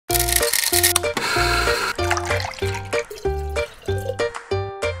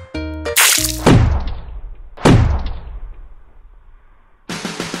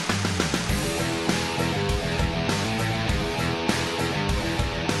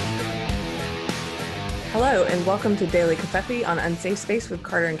Hello, and welcome to Daily Covfefe on Unsafe Space with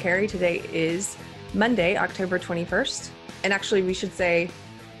Carter and Carrie. Today is Monday, October 21st. And actually, we should say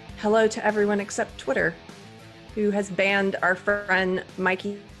hello to everyone except Twitter, who has banned our friend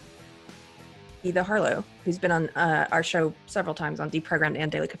Mikey the Harlow, who's been on our show several times on Deprogrammed and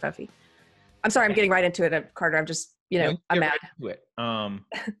Daily Covfefe. I'm sorry, I'm getting right into it, Carter. I'm just, I'm mad. Right into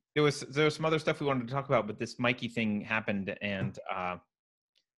it. There was some other stuff we wanted to talk about, but this Mikey thing happened, and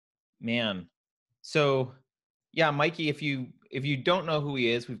man. So yeah, Mikey, if you don't know who he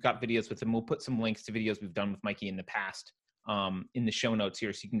is, we've got videos with him. We'll put some links to videos we've done with Mikey in the past in the show notes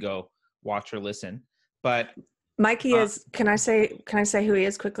here, so you can go watch or listen. But Mikey is, can I say who he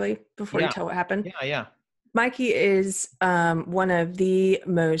is quickly before you tell what happened? Yeah. Mikey is one of the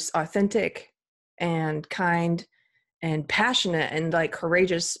most authentic and kind and passionate and like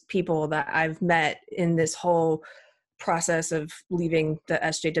courageous people that I've met in this whole process of leaving the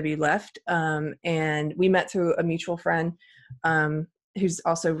SJW left. And we met through a mutual friend who's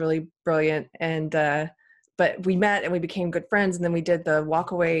also really brilliant. And but we met and we became good friends. And then we did the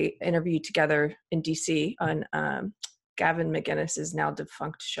walkaway interview together in DC on Gavin McInnes's now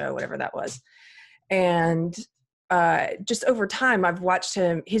defunct show, whatever that was. And just over time, I've watched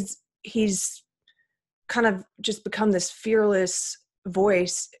him. He's kind of just become this fearless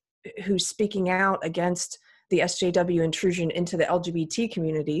voice who's speaking out against the SJW intrusion into the LGBT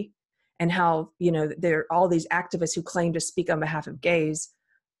community, and how, there are all these activists who claim to speak on behalf of gays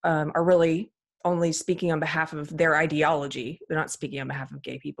are really only speaking on behalf of their ideology. They're not speaking on behalf of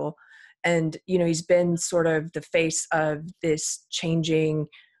gay people. And, he's been sort of the face of this changing,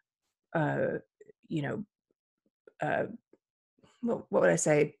 what would I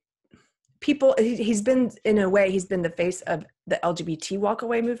say? He's been, in a way, he's been the face of the LGBT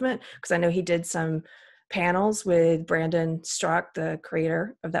walkaway movement, because I know he did some panels with Brandon Strzok, the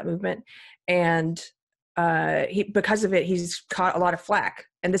creator of that movement. And because of it, he's caught a lot of flack.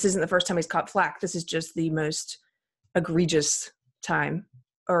 And this isn't the first time he's caught flack. This is just the most egregious time,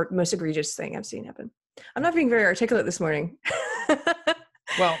 or most egregious thing I've seen happen. I'm not being very articulate this morning.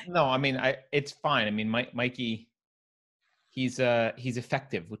 Well, no, I mean, it's fine. I mean, Mikey, he's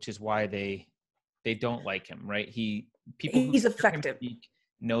effective, which is why they don't like him, right? He's effective.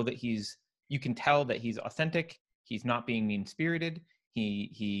 Know that you can tell that he's authentic. He's not being mean-spirited.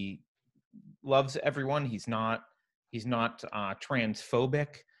 He loves everyone. He's not transphobic,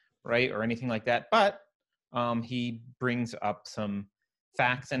 right, or anything like that. But he brings up some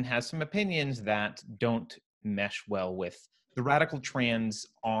facts and has some opinions that don't mesh well with the radical trans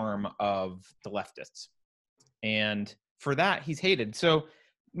arm of the leftists. And for that, he's hated. So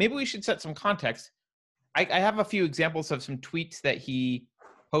maybe we should set some context. I have a few examples of some tweets that he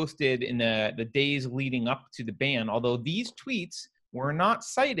posted in the days leading up to the ban, although these tweets were not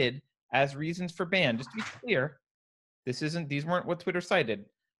cited as reasons for ban. Just to be clear, these weren't what Twitter cited.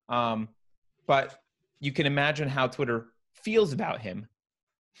 But you can imagine how Twitter feels about him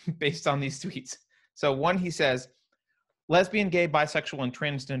based on these tweets. So one, he says, lesbian, gay, bisexual, and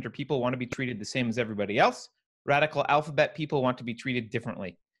transgender people want to be treated the same as everybody else. Radical alphabet people want to be treated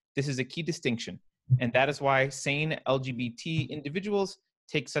differently. This is a key distinction, and that is why sane LGBT individuals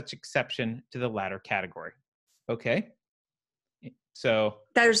take such exception to the latter category. Okay? So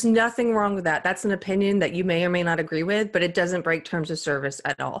there's nothing wrong with that. That's an opinion that you may or may not agree with, but it doesn't break terms of service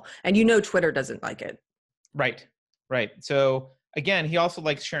at all. And Twitter doesn't like it. Right. So again, he also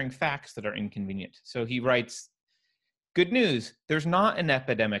likes sharing facts that are inconvenient. So he writes, good news, there's not an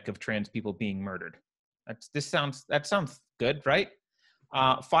epidemic of trans people being murdered. That sounds good, right?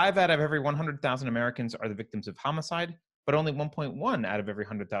 5 out of every 100,000 Americans are the victims of homicide, but only 1.1 out of every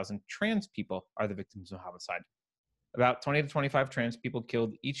 100,000 trans people are the victims of homicide. About 20 to 25 trans people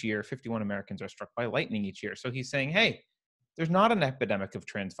killed each year. 51 Americans are struck by lightning each year. So he's saying, hey, there's not an epidemic of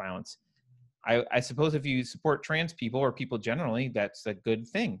trans violence. I suppose if you support trans people or people generally, that's a good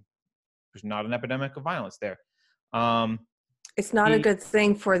thing. There's not an epidemic of violence there. It's not a good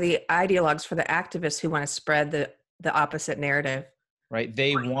thing for the ideologues, for the activists who want to spread the opposite narrative. Right.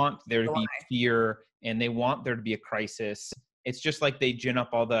 They want there to be fear, and they want there to be a crisis. It's just like they gin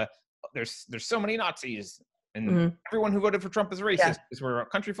up all there's so many Nazis, and everyone who voted for Trump is racist because we're a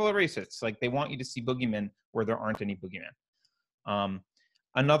country full of racists. Like, they want you to see boogeymen where there aren't any boogeymen.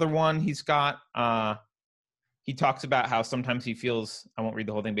 Another one he's got, he talks about how sometimes he feels, I won't read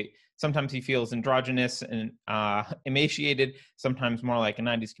the whole thing, but sometimes he feels androgynous and emaciated, sometimes more like a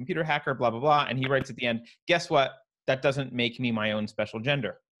 90s computer hacker, blah, blah, blah. And he writes at the end, guess what? That doesn't make me my own special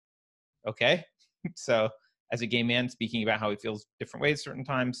gender. Okay? So as a gay man speaking about how he feels different ways certain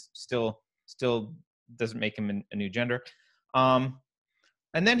times, still doesn't make him a new gender. And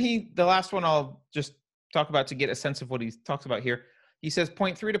then the last one I'll just talk about to get a sense of what he talks about here. He says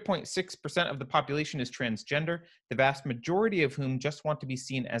 0.3 to 0.6% of the population is transgender, the vast majority of whom just want to be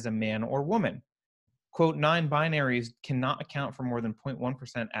seen as a man or woman. Quote, non-binaries cannot account for more than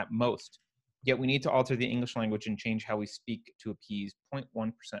 0.1% at most. Yet we need to alter the English language and change how we speak to appease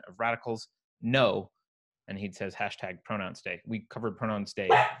 0.1% of radicals. No. And he says hashtag pronouns day. We covered pronouns day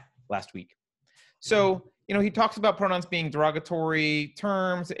last week. So, he talks about pronouns being derogatory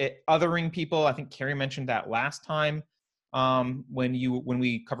terms, othering people. I think Carrie mentioned that last time when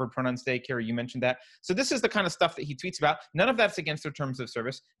we covered pronouns day. Carrie, you mentioned that. So this is the kind of stuff that he tweets about. None of that's against their terms of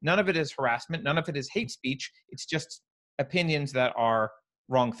service. None of it is harassment. None of it is hate speech. It's just opinions that are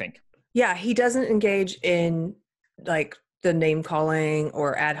wrong think. Yeah, he doesn't engage in like the name calling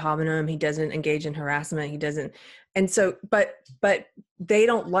or ad hominem. He doesn't engage in harassment. He doesn't. And so, but they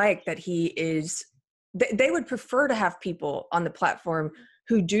don't like that he is, they would prefer to have people on the platform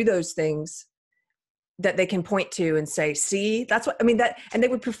who do those things that they can point to and say, see, that's what, I mean, that, and they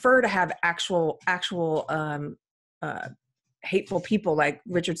would prefer to have actual hateful people like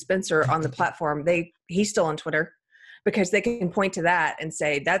Richard Spencer on the platform. He's still on Twitter because they can point to that and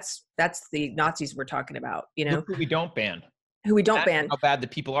say, that's the Nazis we're talking about, Who we don't ban. How bad the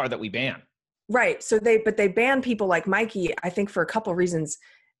people are that we ban. Right. So they ban people like Mikey, I think for a couple reasons.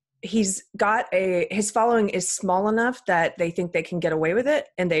 He's got his following is small enough that they think they can get away with it,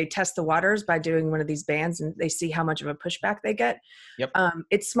 and they test the waters by doing one of these bans, and they see how much of a pushback they get. Yep.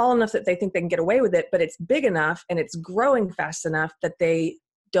 It's small enough that they think they can get away with it, but it's big enough and it's growing fast enough that they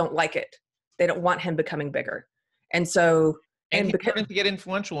don't like it. They don't want him becoming bigger. And so, he's starting to get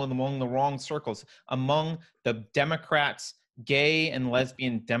influential among the wrong circles. Among the Democrats, gay and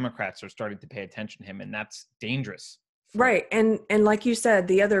lesbian Democrats are starting to pay attention to him, and that's dangerous. Right. And like you said,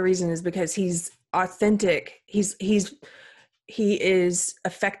 the other reason is because he's authentic. He is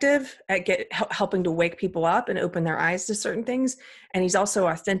effective at helping to wake people up and open their eyes to certain things. And he's also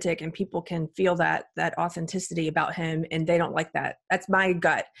authentic, and people can feel that authenticity about him, and they don't like that. That's my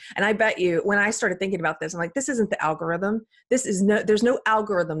gut. And I bet you when I started thinking about this, I'm like, this isn't the algorithm. There's no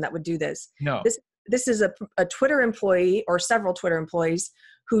algorithm that would do this. No. This is a Twitter employee or several Twitter employees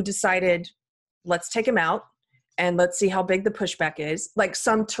who decided, let's take him out. And let's see how big the pushback is. Like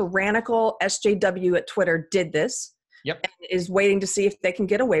some tyrannical SJW at Twitter did this. Yep. And is waiting to see if they can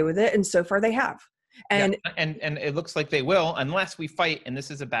get away with it. And so far they have. And and it looks like they will, unless we fight. And this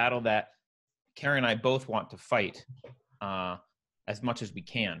is a battle that Karen and I both want to fight as much as we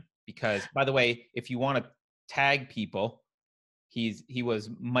can. Because, by the way, if you want to tag people, he was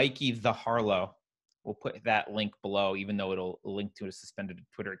Mikey the Harlow. We'll put that link below, even though it'll link to a suspended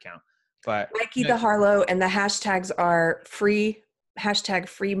Twitter account. But Mikey the Harlow, and the hashtags are free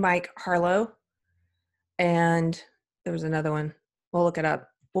Mike Harlow. And there was another one. We'll look it up.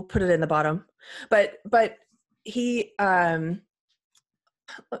 We'll put it in the bottom. But he let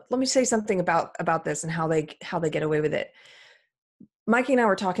me say something about this and how they get away with it. Mikey and I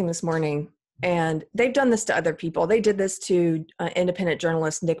were talking this morning, and they've done this to other people. They did this to independent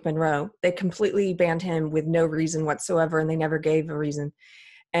journalist Nick Monroe. They completely banned him with no reason whatsoever, and they never gave a reason.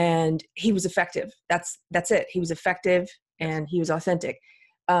 And he was effective. That's it. He was effective, and he was authentic.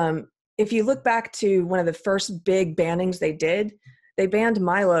 If you look back to one of the first big bannings they did, they banned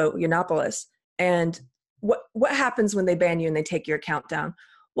Milo Yiannopoulos. And what happens when they ban you and they take your account down?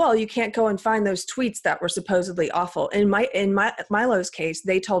 Well, you can't go and find those tweets that were supposedly awful. In Milo's case,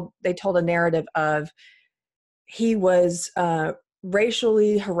 they told a narrative of he was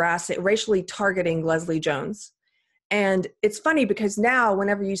racially targeting Leslie Jones. And it's funny because now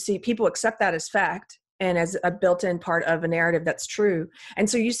whenever you see people accept that as fact and as a built-in part of a narrative that's true. And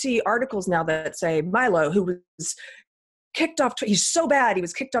so you see articles now that say Milo, who was kicked off, he's so bad, he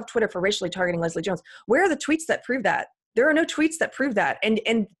was kicked off Twitter for racially targeting Leslie Jones. Where are the tweets that prove that? There are no tweets that prove that.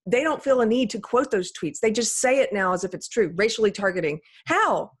 And they don't feel a need to quote those tweets. They just say it now as if it's true. Racially targeting.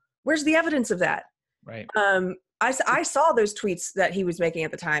 How? Where's the evidence of that? Right. I saw those tweets that he was making at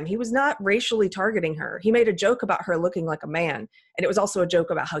the time. He was not racially targeting her. He made a joke about her looking like a man. And it was also a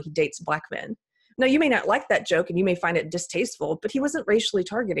joke about how he dates black men. Now, you may not like that joke and you may find it distasteful, but he wasn't racially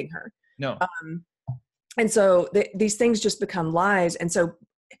targeting her. No. And so these things just become lies. And so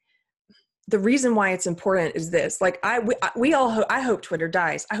the reason why it's important is this. Like I hope Twitter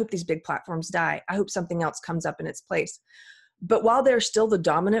dies. I hope these big platforms die. I hope something else comes up in its place. But while they're still the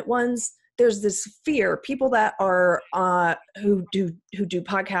dominant ones, there's this fear. People that are who do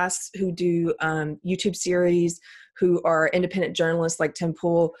podcasts, who do YouTube series, who are independent journalists like Tim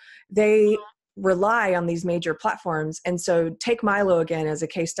Pool, they rely on these major platforms. And so take Milo again as a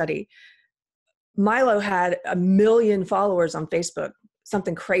case study. Milo had 1 million followers on Facebook,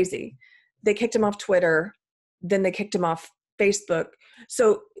 something crazy. they kicked him off Twitter, then they kicked him off Facebook.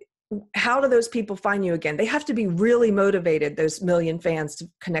 So how do those people find you again? They have to be really motivated, those million fans, to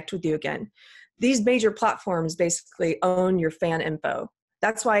connect with you again. These major platforms basically own your fan info.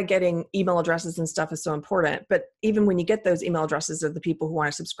 That's why getting email addresses and stuff is so important. But even when you get those email addresses of the people who want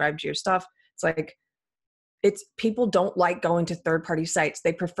to subscribe to your stuff, it's like, people don't like going to third-party sites.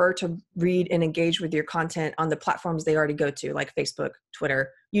 They prefer to read and engage with your content on the platforms they already go to, like Facebook,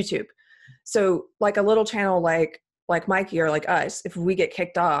 Twitter, YouTube. So like a little channel like Mikey or like us, if we get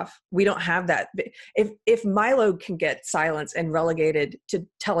kicked off, we don't have that. If Milo can get silenced and relegated to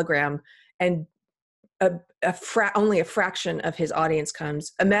Telegram, and only a fraction of his audience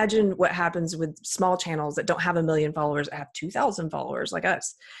comes, imagine what happens with small channels that don't have 1 million followers, that have 2,000 followers like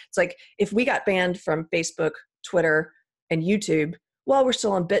us. It's like, if we got banned from Facebook, Twitter, and YouTube while we're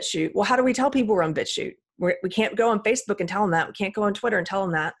still on BitChute, well, how do we tell people we're on BitChute? We can't go on Facebook and tell them that. We can't go on Twitter and tell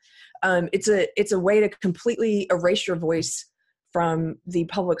them that. It's a way to completely erase your voice from the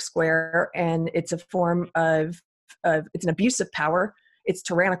public square, and it's a form of it's an abuse of power. It's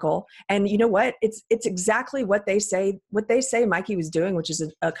tyrannical. And you know what? It's exactly what they say Mikey was doing, which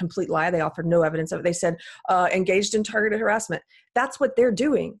is a complete lie. They offered no evidence of it. They said engaged in targeted harassment. That's what they're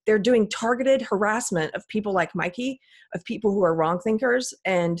doing. They're doing targeted harassment of people like Mikey, of people who are wrong thinkers,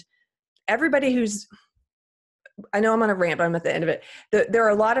 and everybody who's, I know I'm on a rant, but I'm at the end of it. There are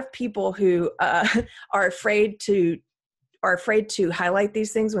a lot of people who are afraid to highlight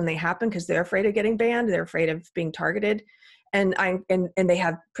these things when they happen, because they're afraid of getting banned. They're afraid of being targeted. And they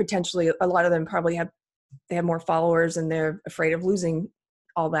have potentially, a lot of them probably have more followers, and they're afraid of losing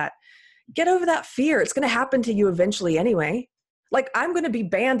all that. Get over that fear. It's going to happen to you eventually anyway. Like, I'm going to be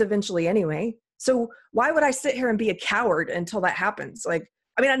banned eventually anyway. So why would I sit here and be a coward until that happens? Like,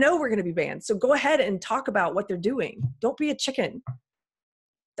 I mean, I know we're going to be banned. So go ahead and talk about what they're doing. Don't be a chicken.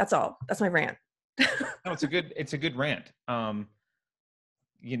 That's all. That's my rant. No, it's a good rant.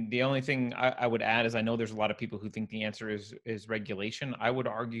 The only thing I would add is, I know there's a lot of people who think the answer is regulation. I would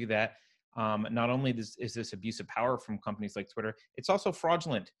argue that not only is this abuse of power from companies like Twitter, it's also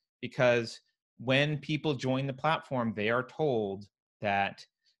fraudulent, because when people join the platform, they are told that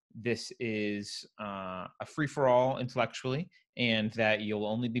this is a free-for-all intellectually, and that you'll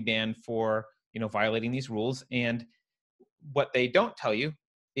only be banned for violating these rules. And what they don't tell you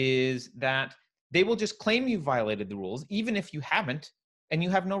is that they will just claim you violated the rules, even if you haven't, and you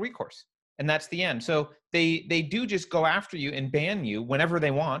have no recourse. And that's the end. So they do just go after you and ban you whenever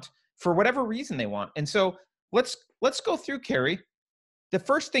they want, for whatever reason they want. And so let's go through, Carrie. The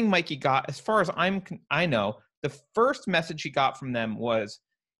first thing Mikey got, as far as I know, the first message he got from them was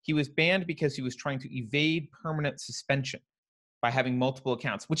he was banned because he was trying to evade permanent suspension by having multiple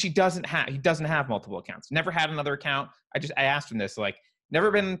accounts, which he doesn't have. He doesn't have multiple accounts. Never had another account. I asked him this, like,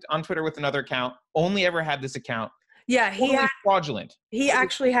 never been on Twitter with another account, only ever had this account. Yeah, fraudulent. He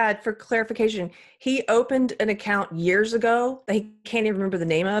actually had, for clarification, he opened an account years ago that he can't even remember the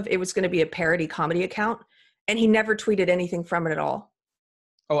name of. It was going to be a parody comedy account, and he never tweeted anything from it at all.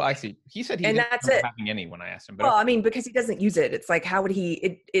 Oh, I see. He said he didn't remember having any when I asked him. But well, I mean, because he doesn't use it. It's like, how would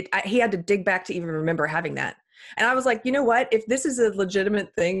he? He had to dig back to even remember having that. And I was like, you know what? If this is a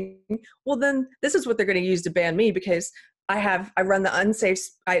legitimate thing, well, then this is what they're going to use to ban me, because I run the unsafe.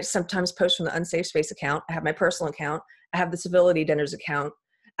 I sometimes post from the unsafe space account. I have my personal account. I have the civility dinners account.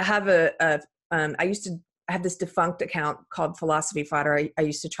 I have I have this defunct account called Philosophy Fodder. I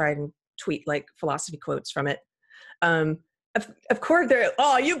used to try and tweet like philosophy quotes from it. Of course,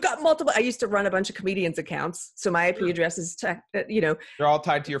 you've got multiple. I used to run a bunch of comedians accounts, so my IP address is they're all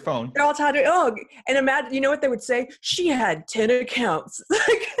tied to your phone. They're all tied to and imagine, you know what they would say? She had 10 accounts.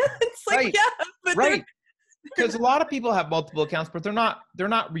 It's like, right. Yeah, but right. Because a lot of people have multiple accounts, but they're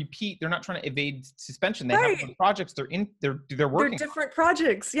not repeat. They're not trying to evade suspension. They have projects they're working. They're different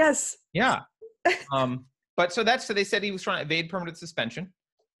projects. Yes. Yeah. But so they said he was trying to evade permanent suspension,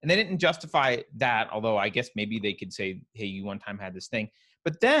 and they didn't justify that. Although I guess maybe they could say, "Hey, you one time had this thing."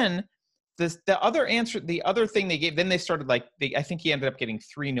 But then the other thing they gave, then they started I think he ended up getting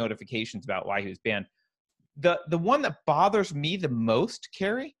 3 notifications about why he was banned. The one that bothers me the most,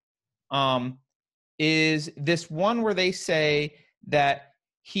 Carrie, is this one where they say that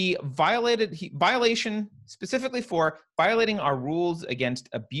violation specifically for violating our rules against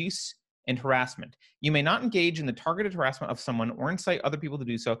abuse and harassment. You may not engage in the targeted harassment of someone or incite other people to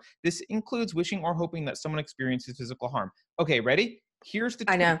do so. This includes wishing or hoping that someone experiences physical harm. Okay, ready? Here's the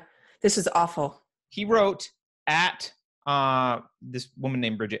tweet. I know. This is awful. He wrote at this woman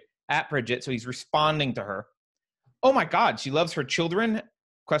named Bridget, at Bridget, so he's responding to her. Oh my God, she loves her children, ?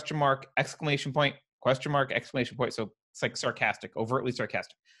 Exclamation point, ? Exclamation point. So It's like sarcastic, overtly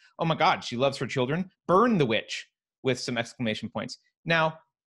sarcastic. Oh my God, she loves her children. Burn the witch, with some exclamation points. Now,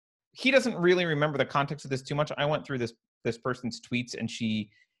 he doesn't really remember the context of this too much. I went through this person's tweets, and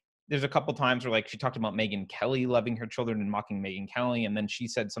there's a couple times where like she talked about Megyn Kelly loving her children and mocking Megyn Kelly, and then she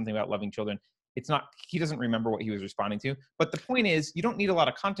said something about loving children. He doesn't remember what he was responding to. But the point is, you don't need a lot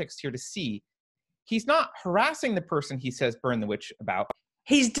of context here to see he's not harassing the person he says burn the witch about.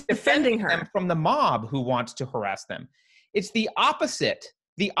 He's defending her them from the mob who wants to harass them. It's the opposite.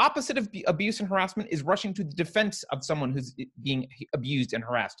 The opposite of abuse and harassment is rushing to the defense of someone who's being abused and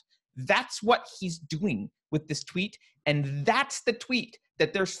harassed. That's what he's doing with this tweet, and that's the tweet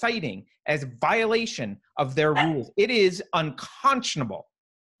that they're citing as violation of their rules. It is unconscionable.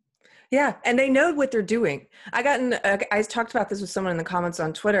 Yeah, and they know what they're doing. I talked about this with someone in the comments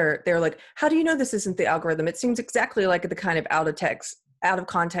on Twitter. They're like, how do you know this isn't the algorithm? It seems exactly like the kind of out of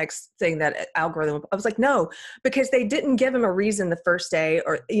context thing that algorithm. I was like, no, because they didn't give him a reason the first day,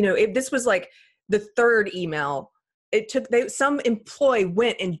 or, if this was like the third email, some employee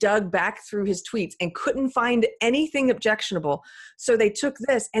went and dug back through his tweets and couldn't find anything objectionable. So they took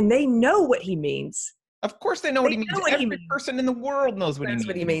this, and they know what he means. Of course they know what he means. Every person in the world knows what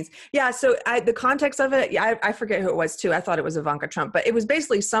he means. Yeah, so the context of it, I forget who it was too. I thought it was Ivanka Trump, but it was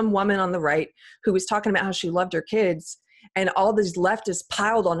basically some woman on the right who was talking about how she loved her kids, and all these leftists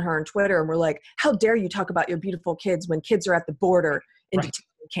piled on her on Twitter and were like, how dare you talk about your beautiful kids when kids are at the border in detention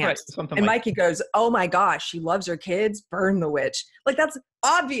camps. Right, and Mikey goes, oh my gosh, she loves her kids, burn the witch. Like, that's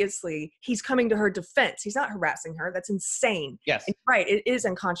obviously, he's coming to her defense. He's not harassing her. That's insane. Yes. And right, it is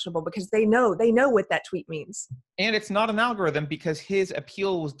unconscionable because they know what that tweet means. And it's not an algorithm because his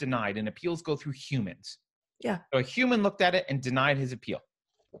appeal was denied, and appeals go through humans. Yeah. So a human looked at it and denied his appeal.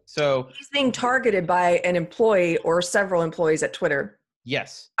 So he's being targeted by an employee or several employees at Twitter.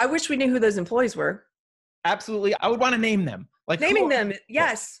 Yes. I wish we knew who those employees were. Absolutely. I would want to name them. Like naming them.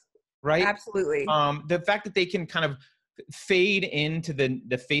 Yes. Right. Absolutely. The fact that they can kind of fade into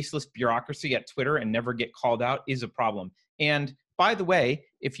the faceless bureaucracy at Twitter and never get called out is a problem. And by the way,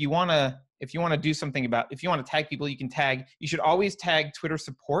 if you want to do something if you want to tag people, you should always tag Twitter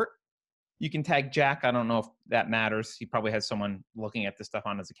support. You can tag Jack. I don't know if that matters. He probably has someone looking at this stuff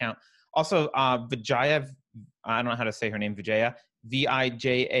on his account. Also, Vijaya, I don't know how to say her name, Vijaya,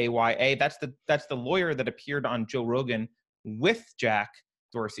 Vijaya. That's the lawyer that appeared on Joe Rogan with Jack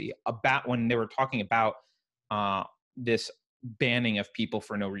Dorsey about when they were talking about this banning of people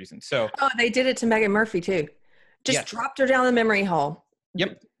for no reason. So they did it to Meghan Murphy too. Just dropped her down the memory hole.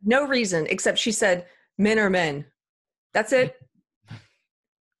 Yep. No reason except she said men are men. That's it.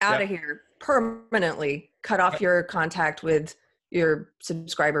 Out of here. Permanently cut off your contact with your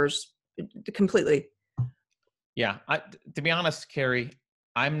subscribers completely. Yeah. To be honest, Carrie,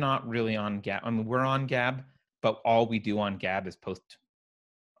 I'm not really on Gab. I mean, we're on Gab, but all we do on Gab is post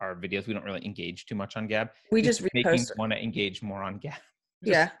our videos. We don't really engage too much on Gab. We just repost. Want to engage more on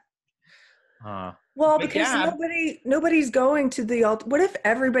Gab. Well, because Gab, nobody's going to the what if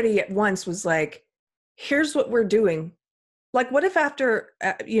everybody at once was like, here's what we're doing. Like, what if after,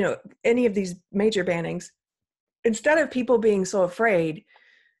 any of these major bannings, instead of people being so afraid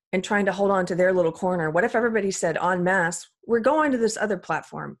and trying to hold on to their little corner, what if everybody said en masse, we're going to this other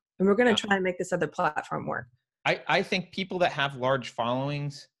platform and we're going to try and make this other platform work? I think people that have large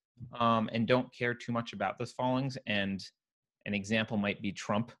followings and don't care too much about those followings, and an example might be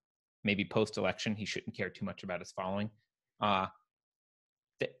Trump, maybe post-election, he shouldn't care too much about his following.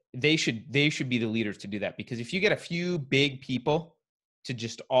 They should be the leaders to do that, because if you get a few big people to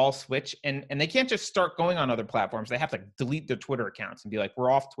just all switch, and they can't just start going on other platforms, they have to delete their Twitter accounts and be like,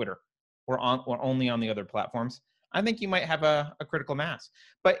 we're off Twitter, we're only on the other platforms. I think you might have a critical mass.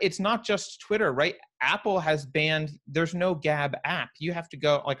 But it's not just Twitter, right? Apple has banned, there's no Gab app. You have to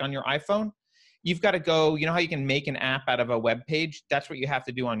go, like on your iPhone, you've got to go, you know how you can make an app out of a web page? That's what you have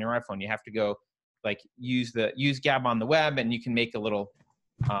to do on your iPhone. You have to go like use Gab on the web, and you can make a little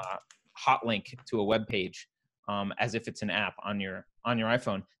hot link to a web page as if it's an app on your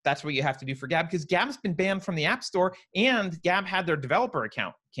iPhone. That's what you have to do for Gab, because Gab's been banned from the App Store, and Gab had their developer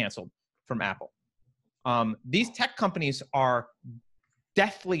account canceled from Apple. These tech companies are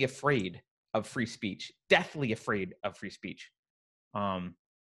deathly afraid of free speech,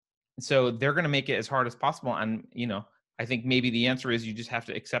 so they're going to make it as hard as possible. And, I think maybe the answer is you just have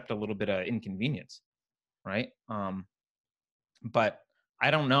to accept a little bit of inconvenience, right? But I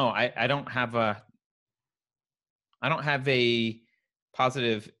don't know. I don't have a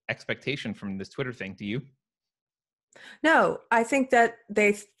positive expectation from this Twitter thing. Do you? No, I think that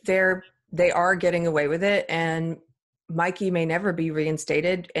they are getting away with it, and Mikey may never be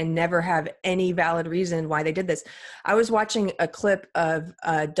reinstated and never have any valid reason why they did this. I was watching a clip of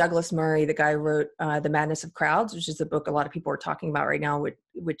Douglas Murray, the guy who wrote The Madness of Crowds, which is the book a lot of people are talking about right now,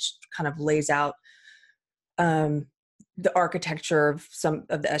 which kind of lays out the architecture of some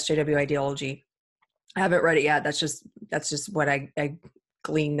of the SJW ideology. I haven't read it yet. That's just what I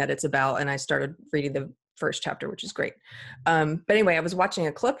gleaned that it's about. And I started reading the first chapter, which is great. But anyway, I was watching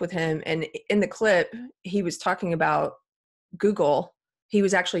a clip with him, and in the clip, he was talking about Google. He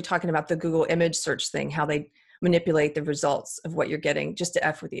was actually talking about the Google image search thing, how they manipulate the results of what you're getting just to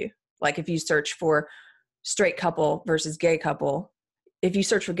F with you. Like if you search for straight couple versus gay couple, if you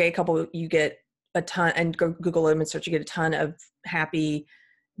search for gay couple, you get a ton, and Google image search, you get a ton of happy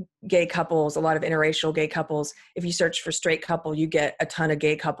gay couples, a lot of interracial gay couples. If you search for straight couple, you get a ton of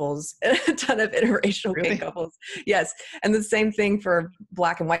gay couples, a ton of interracial gay couples. Yes. And the same thing for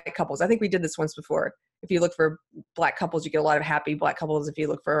black and white couples. I think we did this once before. If you look for black couples, you get a lot of happy black couples. If you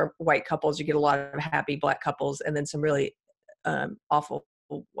look for white couples, you get a lot of happy black couples, and then some really awful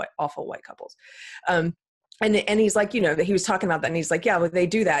white couples. And he's like, you know, he was talking about that, and he's like, yeah, well, they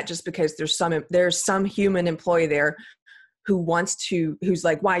do that just because there's some human employee there who's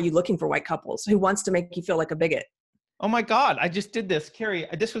like, why are you looking for white couples? Who wants to make you feel like a bigot? Oh my God, I just did this. Carrie,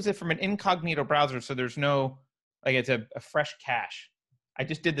 this was it from an incognito browser, so there's no, like, it's a fresh cache. I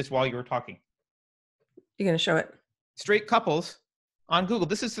just did this while you were talking. You're going to show it? Straight couples on Google.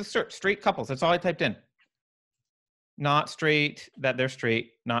 This is the search, straight couples. That's all I typed in. Not straight, that they're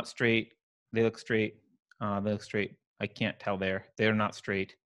straight, not straight, they look straight, they look straight. I can't tell they're not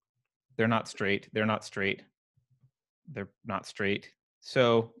straight. They're not straight, they're not straight. They're not straight.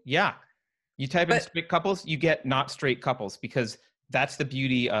 So yeah, you type in straight couples, you get not straight couples, because that's the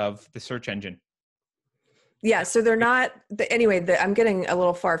beauty of the search engine. Yeah. So they're not anyway, I'm getting a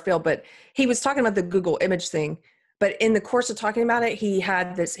little far afield, but he was talking about the Google image thing, but in the course of talking about it, he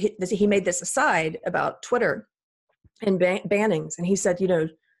made this aside about Twitter and bannings. And he said, you know,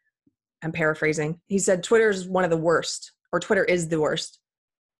 I'm paraphrasing. He said, Twitter is one of the worst, or Twitter is the worst.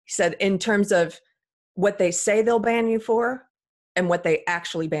 He said, in terms of what they say they'll ban you for and what they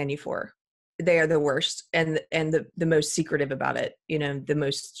actually ban you for, they are the worst and the most secretive about it, you know, the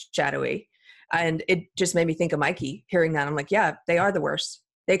most shadowy. And it just made me think of Mikey hearing that. I'm like, yeah, they are the worst.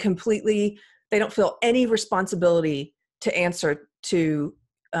 They don't feel any responsibility to answer to,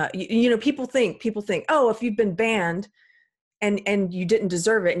 you know, people think, oh, if you've been banned and you didn't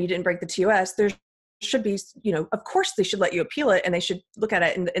deserve it and you didn't break the TOS, there should be, you know, of course they should let you appeal it, and they should look at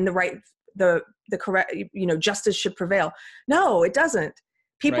it in the right, the correct, you know, justice should prevail. No, it doesn't.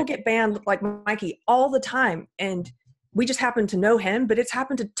 People get banned like Mikey all the time, and we just happen to know him, but it's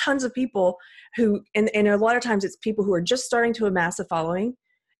happened to tons of people who, and a lot of times it's people who are just starting to amass a following,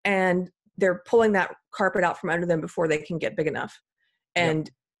 and they're pulling that carpet out from under them before they can get big enough. And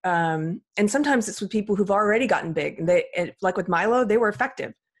sometimes it's with people who've already gotten big, and like with Milo, they were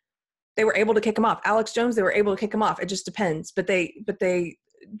effective. They were able to kick him off. Alex Jones, they were able to kick him off. It just depends. But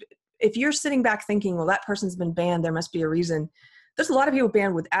if you're sitting back thinking, well, that person's been banned, there must be a reason. There's a lot of people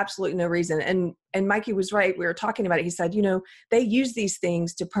banned with absolutely no reason. And Mikey was right. We were talking about it. He said, you know, they use these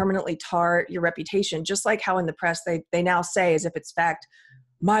things to permanently tar your reputation, just like how in the press they now say, as if it's fact,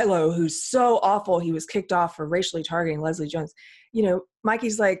 Milo, who's so awful, he was kicked off for racially targeting Leslie Jones. You know,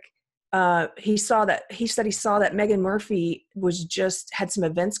 Mikey's like, he said he saw that Megan Murphy had some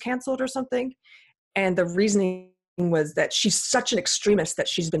events canceled or something. And the reasoning was that she's such an extremist that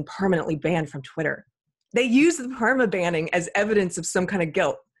she's been permanently banned from Twitter. They use the perma banning as evidence of some kind of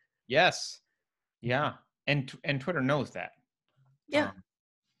guilt. Yes. Yeah. And Twitter knows that. Yeah.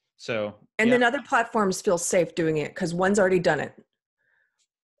 And then other platforms feel safe doing it because one's already done it.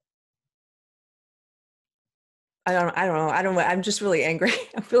 I don't know. I'm just really angry.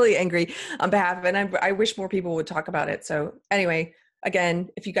 I'm really angry on behalf of it. And I wish more people would talk about it. So anyway, again,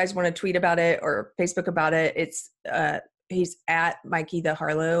 if you guys want to tweet about it or Facebook about it, it's he's at Mikey the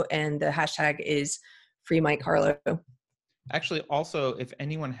Harlow, and the hashtag is Free Mike Harlow. Actually, also, if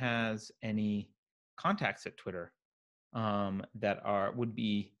anyone has any contacts at Twitter that would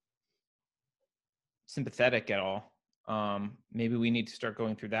be sympathetic at all, maybe we need to start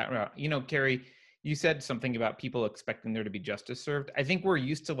going through that route. You know, Carrie, you said something about people expecting there to be justice served. I think we're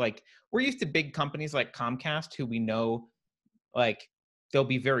used to big companies like Comcast, who we know, like, they'll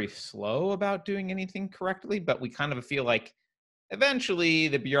be very slow about doing anything correctly, but we kind of feel like eventually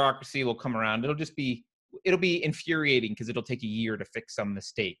the bureaucracy will come around. It'll be infuriating because it'll take a year to fix some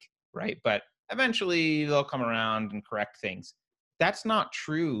mistake, right? But eventually they'll come around and correct things. That's not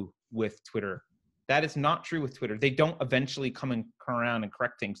true with Twitter. That is not true with Twitter. They don't eventually come around and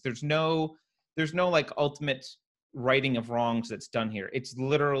correct things. There's no like ultimate righting of wrongs that's done here. It's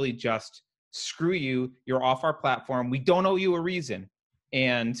literally just, screw you, you're off our platform, we don't owe you a reason,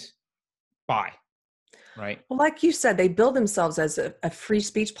 and bye. Right? Well, like you said, they build themselves as a free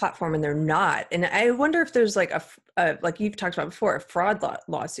speech platform, and they're not. And I wonder if there's like like you've talked about before, a fraud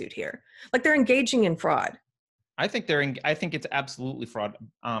lawsuit here. Like they're engaging in fraud. I think I think it's absolutely fraud.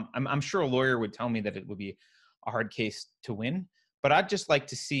 I'm sure a lawyer would tell me that it would be a hard case to win, but I'd just like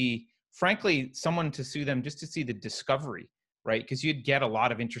to see, frankly, someone to sue them just to see the discovery, right? Because you'd get a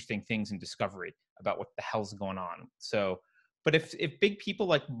lot of interesting things in discovery about what the hell's going on. So, but if big people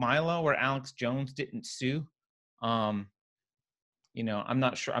like Milo or Alex Jones didn't sue, you know, I'm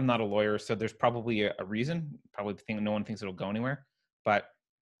not sure. I'm not a lawyer, so there's probably a reason. Probably no one thinks it'll go anywhere. But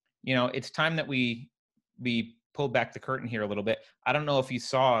you know, it's time that we pulled back the curtain here a little bit. I don't know if you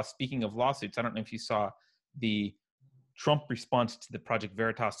saw, speaking of lawsuits, I don't know if you saw the Trump response to the Project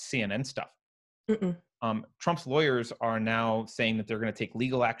Veritas CNN stuff. Mm-mm. Trump's lawyers are now saying that they're going to take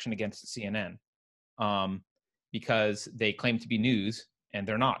legal action against CNN because they claim to be news and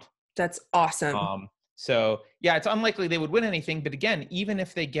they're not. That's awesome. So yeah, it's unlikely they would win anything. But again, even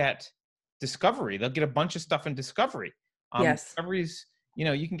if they get discovery, they'll get a bunch of stuff in discovery. Yes. Discovery's, you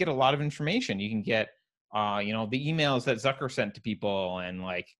know, you can get a lot of information. You can get, you know, the emails that Zucker sent to people and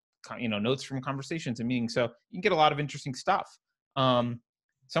like, you know, notes from conversations and meetings. So you can get a lot of interesting stuff.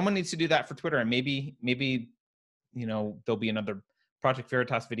 Someone needs to do that for Twitter, and maybe, you know, there'll be another Project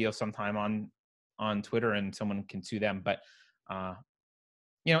Veritas video sometime on Twitter, and someone can sue them. But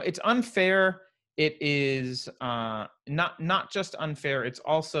you know, it's unfair. It is not just unfair. It's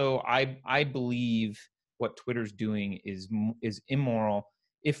also, I believe what Twitter's doing is immoral,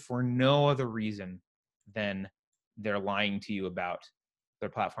 if for no other reason than they're lying to you about their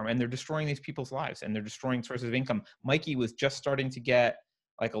platform, and they're destroying these people's lives, and they're destroying sources of income. Mikey was just starting to get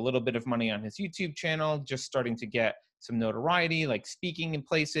like a little bit of money on his YouTube channel, just starting to get some notoriety, like speaking in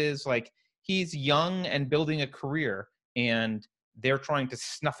places. Like, he's young and building a career, and they're trying to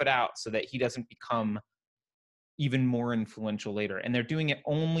snuff it out so that he doesn't become even more influential later. And they're doing it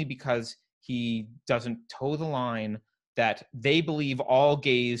only because he doesn't toe the line that they believe all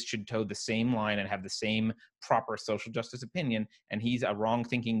gays should toe the same line and have the same proper social justice opinion. And he's a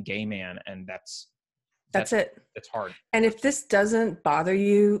wrong-thinking gay man, and that's it. It's hard. And if this doesn't bother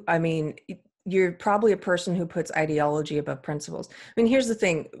you, I mean, you're probably a person who puts ideology above principles. I mean, here's the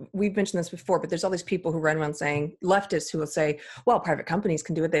thing. We've mentioned this before, but there's all these people who run around saying, leftists who will say, well, private companies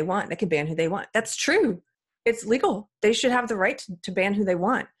can do what they want. They can ban who they want. That's true. It's legal. They should have the right to ban who they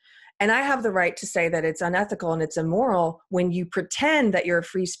want. And I have the right to say that it's unethical and it's immoral when you pretend that you're a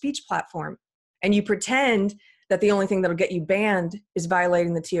free speech platform and you pretend that the only thing that'll get you banned is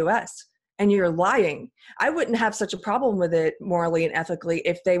violating the TOS. And you're lying. I wouldn't have such a problem with it morally and ethically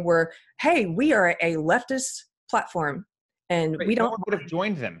if they were, hey, we are a leftist platform and we don't. No one would have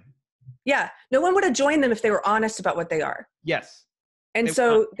joined them. Yeah, no one would have joined them if they were honest about what they are. Yes. And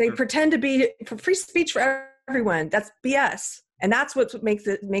so they pretend to be for free speech for everyone. That's BS. And that's what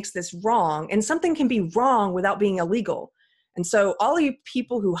makes this wrong. And something can be wrong without being illegal. And so all of you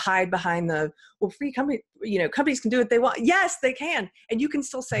people who hide behind free company, companies can do what they want. Yes, they can. And you can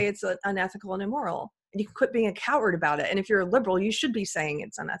still say it's unethical and immoral. And you can quit being a coward about it. And if you're a liberal, you should be saying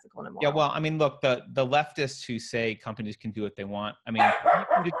it's unethical and immoral. Yeah, well, I mean, look, the leftists who say companies can do what they want, I mean, you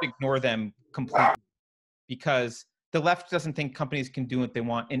can just ignore them completely, because the left doesn't think companies can do what they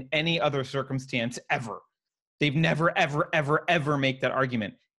want in any other circumstance ever. They've never, ever, ever, ever make that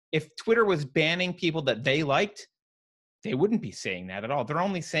argument. If Twitter was banning people that they liked, they wouldn't be saying that at all. They're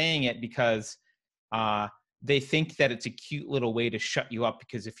only saying it because they think that it's a cute little way to shut you up,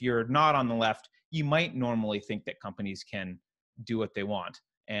 because if you're not on the left, you might normally think that companies can do what they want.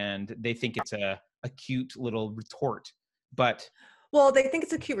 And they think it's a cute little retort. But well, they think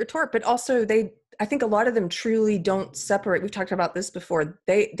it's a cute retort, but also I think a lot of them truly don't separate. We've talked about this before.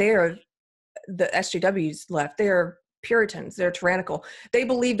 They are the SJWs left. They are Puritans. They're tyrannical. They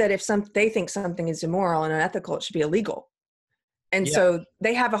believe that if they think something is immoral and unethical, it should be illegal. And so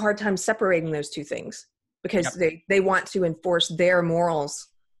they have a hard time separating those two things, because they want to enforce their morals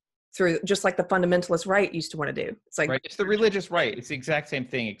through, just like the fundamentalist right used to want to do. It's like, right. It's the religious right. It's the exact same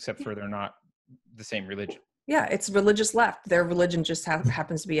thing, except for they're not the same religion. Yeah, it's religious left. Their religion just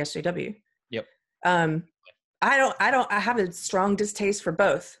happens to be SJW. Yep. I have a strong distaste for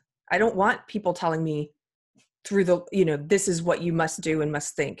both. I don't want people telling me through this is what you must do and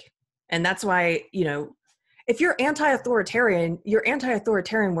must think. And that's why, if you're anti-authoritarian, you're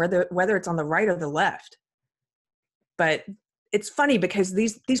anti-authoritarian whether it's on the right or the left. But it's funny because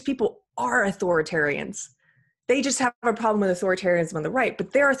these people are authoritarians. They just have a problem with authoritarianism on the right,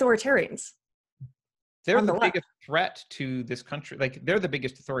 but they're authoritarians. They're on the the left. biggest threat to this country. Like, they're the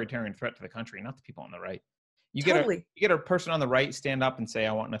biggest authoritarian threat to the country, not the people on the right. You Totally. get a person on the right stand up and say,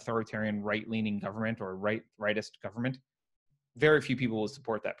 I want an authoritarian right-leaning government or rightist government. Very few people will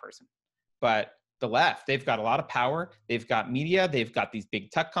support that person. But the left, they've got a lot of power. They've got media. They've got these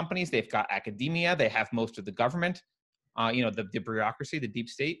big tech companies. They've got academia. They have most of the government, the bureaucracy, the deep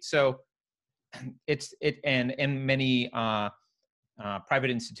state. So and many private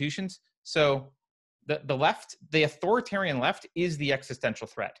institutions. So the left, the authoritarian left, is the existential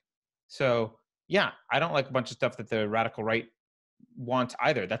threat. So yeah, I don't like a bunch of stuff that the radical right wants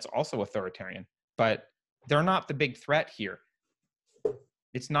either. That's also authoritarian, but they're not the big threat here.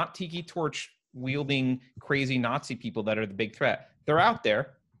 It's not tiki torch wielding crazy Nazi people that are the big threat. They're out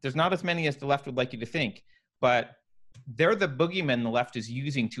there. There's not as many as the left would like you to think, but they're the boogeymen the left is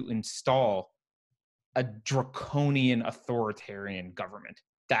using to install a draconian authoritarian government.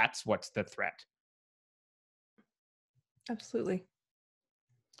 That's what's the threat. Absolutely.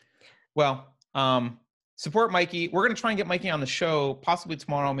 Well, support Mikey. We're going to try and get Mikey on the show, possibly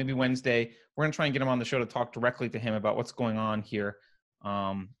tomorrow, maybe Wednesday. We're going to try and get him on the show to talk directly to him about what's going on here,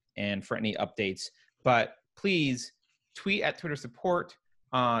 and for any updates. But please tweet at Twitter support,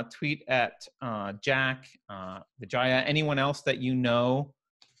 tweet at Jack, Vijaya, anyone else that you know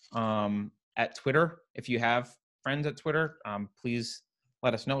at Twitter. If you have friends at Twitter, please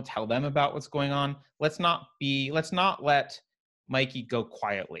let us know. Tell them about what's going on. Let's not let Mikey go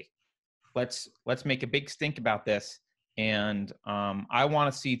quietly. Let's make a big stink about this. And I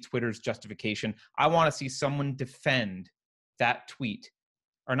want to see Twitter's justification. I want to see someone defend that tweet,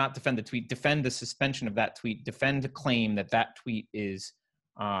 or not defend the tweet, defend the suspension of that tweet, defend the claim that that tweet is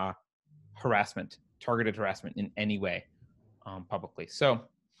harassment, targeted harassment in any way publicly. So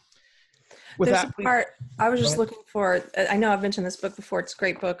with There's that, a part I was just ahead. looking for. I know I've mentioned this book before. It's a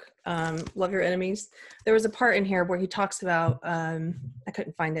great book. Love Your Enemies. There was a part in here where he talks about, I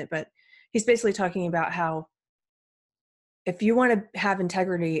couldn't find it, but he's basically talking about how if you want to have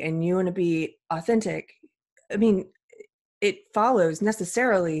integrity and you want to be authentic, I mean, it follows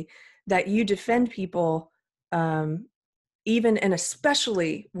necessarily that you defend people, even and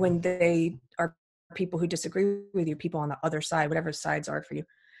especially when they are people who disagree with you, people on the other side, whatever sides are for you,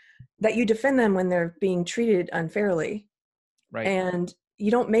 that you defend them when they're being treated unfairly. Right. And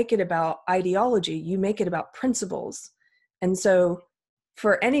you don't make it about ideology, you make it about principles. And so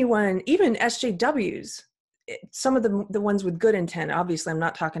for anyone, even SJWs, some of the ones with good intent, obviously I'm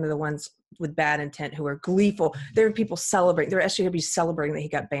not talking to the ones with bad intent who are gleeful. There are people celebrating, there are SJWs celebrating that he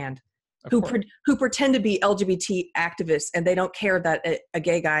got banned, who pretend to be LGBT activists, and they don't care that a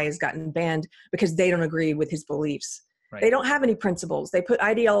gay guy has gotten banned because they don't agree with his beliefs. Right. They don't have any principles. They put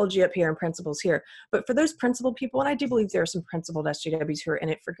ideology up here and principles here. But for those principled people, and I do believe there are some principled SJWs who are in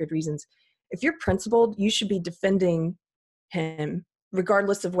it for good reasons, if you're principled, you should be defending him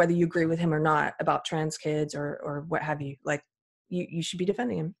regardless of whether you agree with him or not about trans kids or what have you. Like, you should be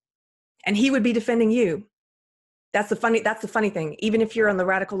defending him. And he would be defending you. That's the funny thing. Even if you're on the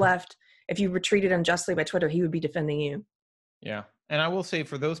radical left, if you were treated unjustly by Twitter, he would be defending you. Yeah. And I will say,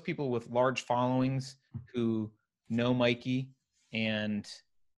 for those people with large followings who know Mikey and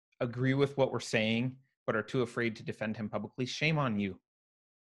agree with what we're saying, but are too afraid to defend him publicly, shame on you.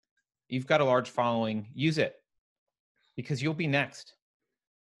 You've got a large following. Use it, because you'll be next.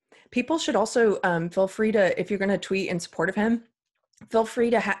 People should also feel free to, if you're going to tweet in support of him, feel free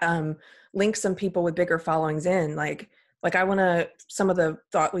to link some people with bigger followings in. Like I want to, some of the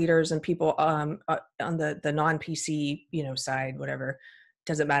thought leaders and people on the non-PC, side, whatever.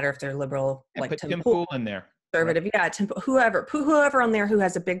 Doesn't matter if they're liberal, And like put Tim Pool in there. Conservative, right? Yeah, Tim, whoever on there who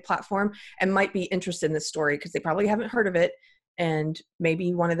has a big platform and might be interested in this story because they probably haven't heard of it, and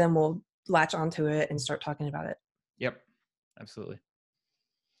maybe one of them will latch onto it and start talking about it. Yep, absolutely.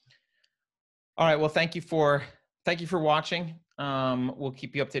 All right. Well, thank you for watching. We'll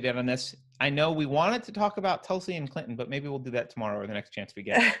keep you up to date on this. I know we wanted to talk about Tulsi and Clinton, but maybe we'll do that tomorrow or the next chance we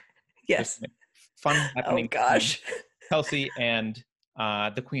get. Yes. Fun happening. Oh gosh. Tulsi and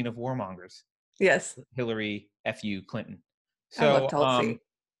the Queen of Warmongers. Yes. Hillary F.U. Clinton. So, I love Tulsi.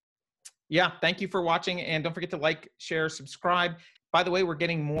 Yeah, thank you for watching, and don't forget to like, share, subscribe. By the way, we're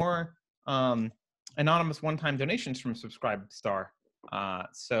getting more anonymous one-time donations from Subscribestar.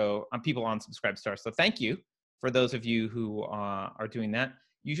 So people on Subscribestar. So thank you for those of you who are doing that.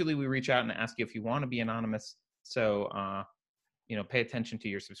 Usually we reach out and ask you if you want to be anonymous. So pay attention to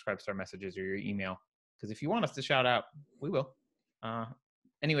your Subscribestar messages or your email, because if you want us to shout out, we will.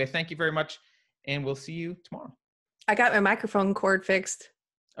 Anyway, thank you very much, and we'll see you tomorrow. I got my microphone cord fixed.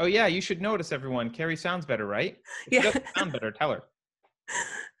 Oh yeah, you should notice, everyone. Carrie sounds better, right? If yeah. she doesn't sound better, tell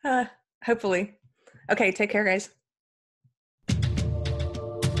her. Hopefully. Okay, take care, guys.